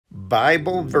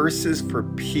Bible verses for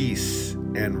peace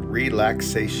and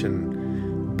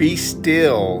relaxation. Be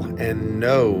still and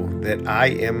know that I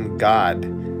am God.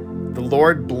 The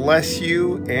Lord bless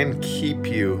you and keep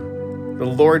you. The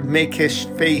Lord make his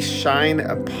face shine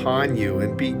upon you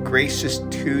and be gracious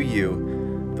to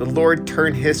you. The Lord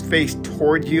turn his face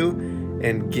toward you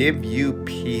and give you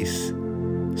peace.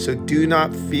 So do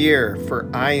not fear, for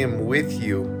I am with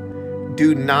you.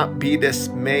 Do not be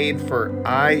dismayed, for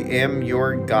I am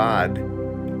your God.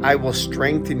 I will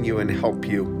strengthen you and help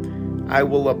you. I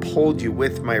will uphold you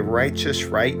with my righteous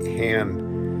right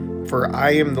hand. For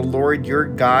I am the Lord your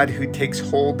God, who takes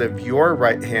hold of your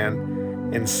right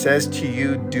hand and says to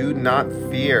you, do not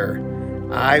fear.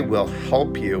 I will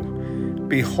help you.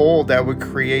 Behold, I will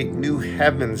create new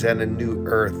heavens and a new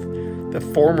earth. The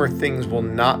former things will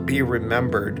not be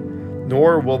remembered,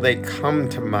 nor will they come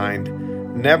to mind.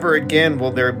 Never again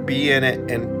will there be in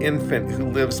it an infant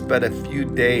who lives but a few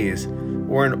days,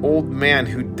 or an old man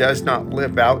who does not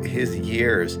live out his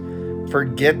years.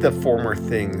 Forget the former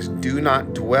things. Do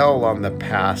not dwell on the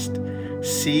past.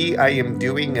 See, I am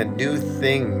doing a new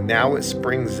thing. Now it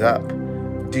springs up.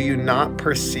 Do you not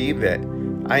perceive it?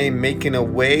 I am making a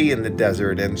way in the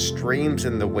desert and streams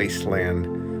in the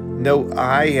wasteland. No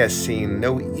eye has seen,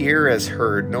 no ear has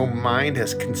heard, no mind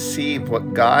has conceived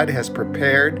what God has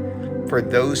prepared for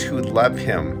those who love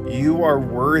him. You are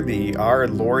worthy, our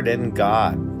Lord and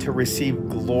God, to receive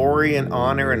glory and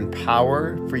honor and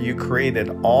power, for you created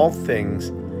all things,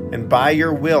 and by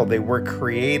your will they were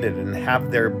created and have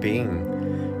their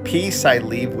being. Peace I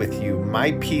leave with you,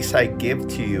 my peace I give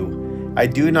to you. I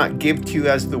do not give to you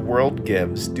as the world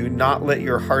gives. Do not let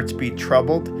your hearts be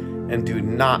troubled, and do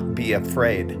not be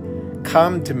afraid.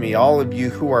 Come to me, all of you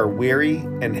who are weary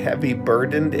and heavy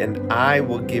burdened, and I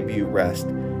will give you rest.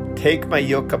 Take my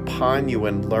yoke upon you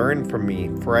and learn from me,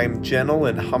 for I am gentle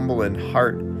and humble in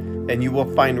heart, and you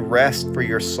will find rest for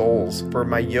your souls. For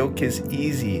my yoke is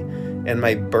easy and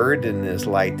my burden is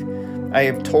light. I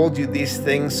have told you these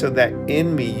things so that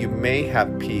in me you may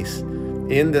have peace.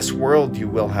 In this world you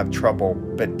will have trouble,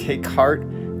 but take heart,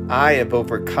 I have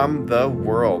overcome the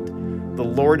world. The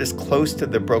Lord is close to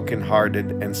the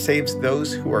brokenhearted and saves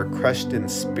those who are crushed in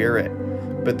spirit.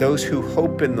 But those who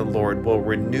hope in the Lord will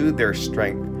renew their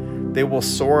strength. They will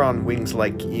soar on wings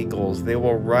like eagles. They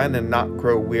will run and not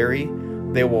grow weary.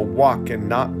 They will walk and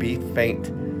not be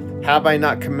faint. Have I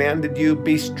not commanded you?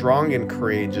 Be strong and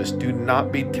courageous. Do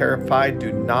not be terrified.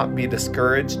 Do not be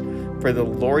discouraged. For the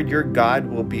Lord your God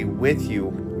will be with you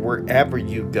wherever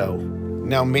you go.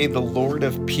 Now may the Lord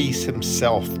of peace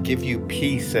himself give you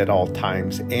peace at all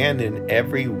times and in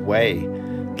every way.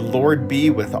 The Lord be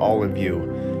with all of you.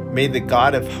 May the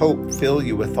God of hope fill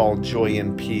you with all joy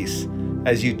and peace,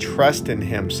 as you trust in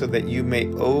him, so that you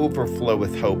may overflow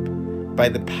with hope by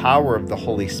the power of the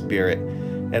Holy Spirit.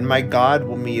 And my God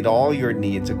will meet all your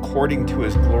needs according to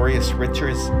his glorious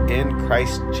riches in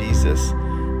Christ Jesus.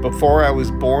 Before I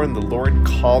was born, the Lord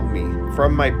called me.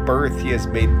 From my birth, he has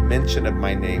made mention of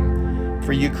my name.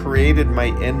 For you created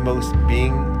my inmost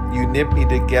being. You knit me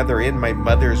together in my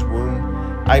mother's womb.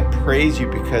 I praise you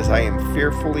because I am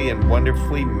fearfully and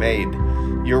wonderfully made.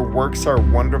 Your works are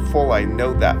wonderful, I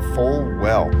know that full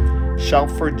well.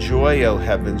 Shout for joy, O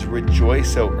heavens,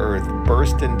 rejoice, O earth,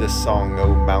 burst into song,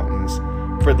 O mountains.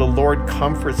 For the Lord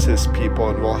comforts his people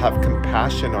and will have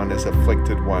compassion on his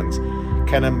afflicted ones.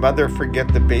 Can a mother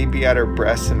forget the baby at her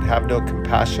breast and have no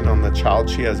compassion on the child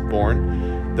she has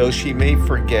borne? Though she may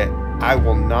forget, I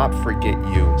will not forget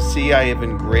you. See, I have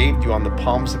engraved you on the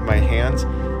palms of my hands.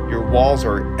 Your walls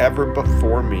are ever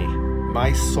before me.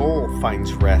 My soul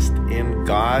finds rest in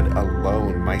God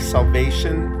alone. My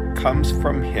salvation comes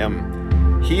from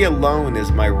him. He alone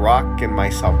is my rock and my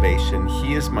salvation.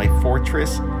 He is my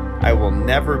fortress. I will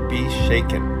never be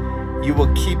shaken. You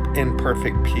will keep in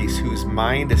perfect peace whose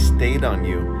mind is stayed on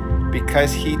you,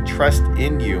 because he trusts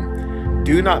in you.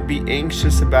 Do not be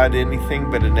anxious about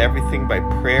anything, but in everything by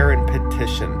prayer and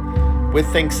petition. With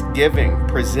thanksgiving,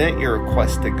 present your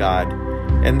request to God.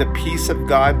 And the peace of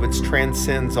God, which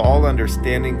transcends all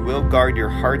understanding, will guard your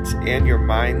hearts and your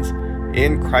minds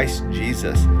in Christ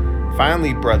Jesus.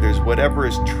 Finally, brothers, whatever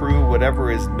is true,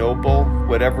 whatever is noble,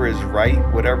 whatever is right,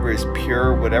 whatever is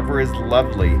pure, whatever is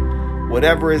lovely,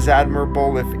 whatever is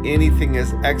admirable, if anything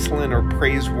is excellent or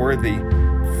praiseworthy,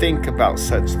 think about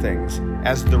such things.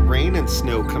 As the rain and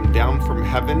snow come down from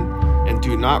heaven and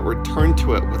do not return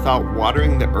to it without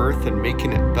watering the earth and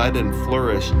making it bud and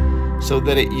flourish, so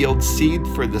that it yields seed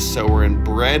for the sower and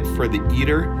bread for the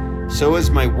eater, so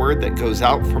is my word that goes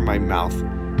out from my mouth.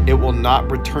 It will not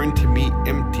return to me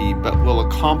empty, but will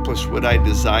accomplish what I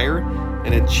desire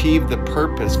and achieve the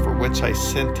purpose for which I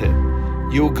sent it.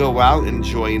 You will go out in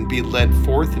joy and be led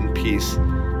forth in peace.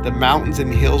 The mountains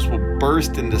and hills will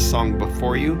burst into song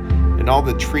before you, and all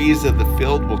the trees of the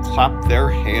field will clap their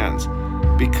hands.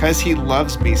 Because he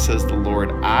loves me, says the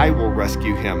Lord, I will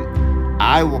rescue him.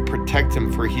 I will protect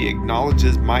him, for he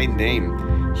acknowledges my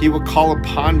name. He will call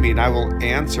upon me, and I will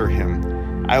answer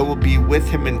him. I will be with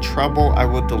him in trouble. I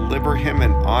will deliver him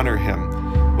and honor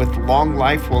him. With long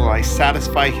life will I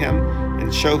satisfy him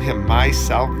and show him my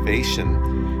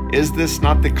salvation. Is this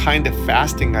not the kind of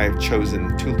fasting I have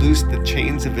chosen, to loose the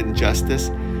chains of injustice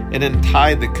and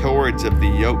untie the cords of the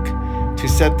yoke, to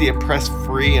set the oppressed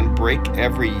free and break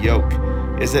every yoke?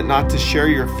 Is it not to share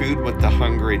your food with the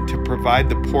hungry, to provide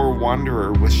the poor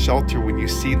wanderer with shelter when you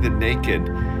see the naked,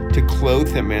 to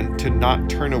clothe him and to not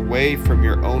turn away from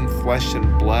your own flesh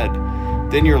and blood?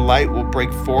 Then your light will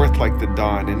break forth like the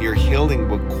dawn, and your healing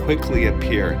will quickly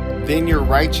appear. Then your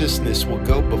righteousness will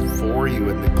go before you,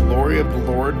 and the glory of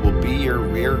the Lord will be your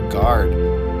rear guard.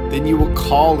 Then you will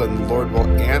call, and the Lord will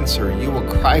answer. You will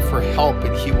cry for help,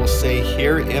 and he will say,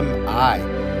 Here am I.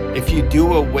 If you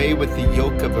do away with the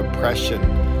yoke of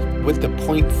oppression, with the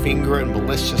point finger and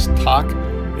malicious talk,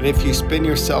 and if you spend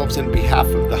yourselves in behalf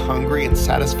of the hungry and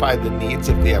satisfy the needs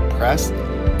of the oppressed,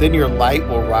 then your light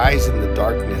will rise in the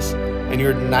darkness, and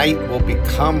your night will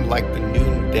become like the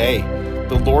noonday.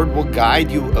 The Lord will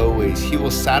guide you always. He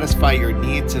will satisfy your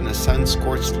needs in a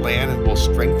sun-scorched land and will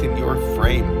strengthen your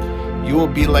frame. You will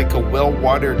be like a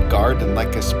well-watered garden,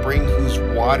 like a spring whose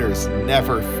waters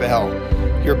never fail.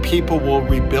 Your people will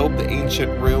rebuild the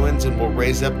ancient ruins and will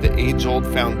raise up the age-old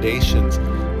foundations.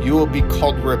 You will be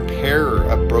called repairer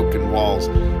of broken walls,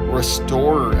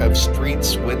 restorer of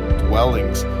streets with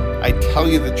dwellings. I tell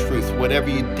you the truth, whatever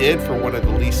you did for one of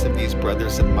the least of these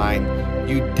brothers of mine,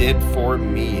 you did for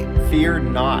me. Fear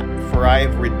not, for I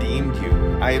have redeemed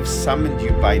you. I have summoned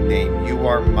you by name. You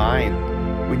are mine.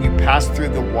 When you pass through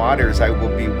the waters, I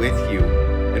will be with you.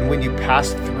 And when you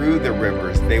pass through the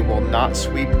rivers, they will not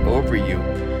sweep over you.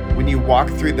 When you walk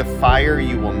through the fire,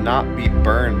 you will not be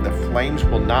burned. The flames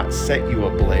will not set you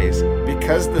ablaze.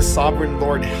 Because the sovereign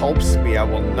Lord helps me, I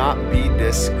will not be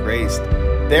disgraced.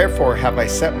 Therefore have I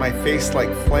set my face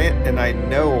like flint, and I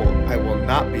know I will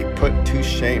not be put to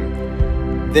shame.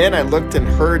 Then I looked and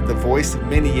heard the voice of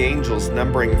many angels,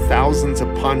 numbering thousands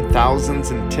upon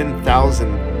thousands and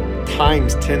 10,000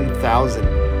 times 10,000.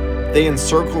 They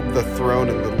encircled the throne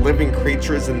and the living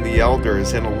creatures and the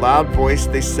elders. In a loud voice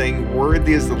they sang,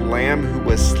 Worthy is the Lamb who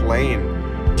was slain,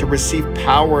 to receive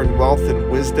power and wealth and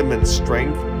wisdom and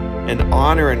strength and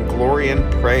honor and glory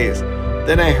and praise.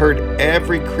 Then I heard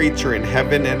every creature in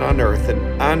heaven and on earth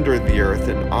and under the earth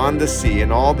and on the sea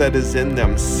and all that is in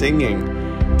them singing,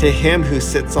 To him who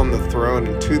sits on the throne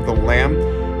and to the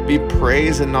Lamb be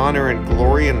praise and honor and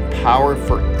glory and power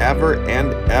forever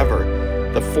and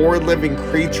ever. The four living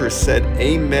creatures said,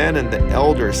 Amen, and the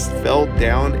elders fell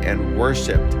down and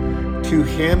worshipped. To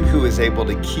him who is able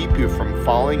to keep you from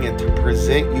falling and to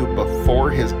present you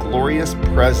before his glorious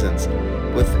presence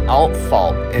without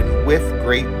fault and with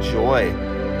great joy.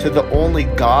 To the only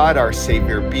God, our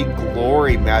Savior, be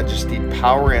glory, majesty,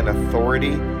 power, and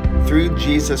authority through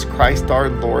Jesus Christ our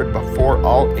Lord before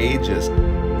all ages,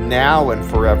 now and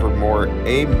forevermore.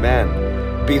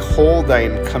 Amen. Behold, I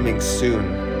am coming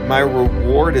soon. My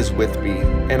reward is with me,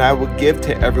 and I will give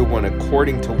to everyone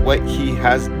according to what he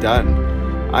has done.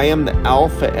 I am the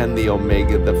Alpha and the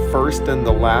Omega, the first and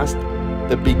the last,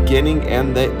 the beginning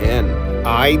and the end.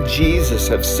 I, Jesus,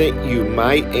 have sent you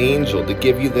my angel to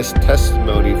give you this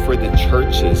testimony for the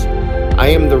churches. I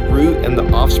am the root and the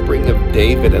offspring of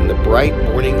David and the bright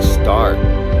morning star.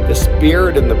 The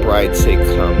Spirit and the bride say,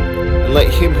 Come, and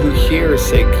let him who hears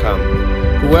say, Come.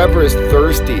 Whoever is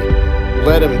thirsty,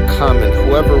 let him come, and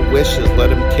whoever wishes,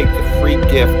 let him take the free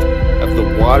gift of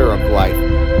the water of life.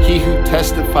 He who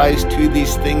testifies to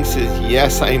these things says,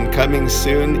 Yes, I am coming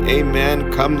soon.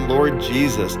 Amen. Come, Lord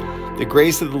Jesus. The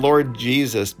grace of the Lord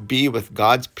Jesus be with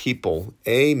God's people.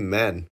 Amen.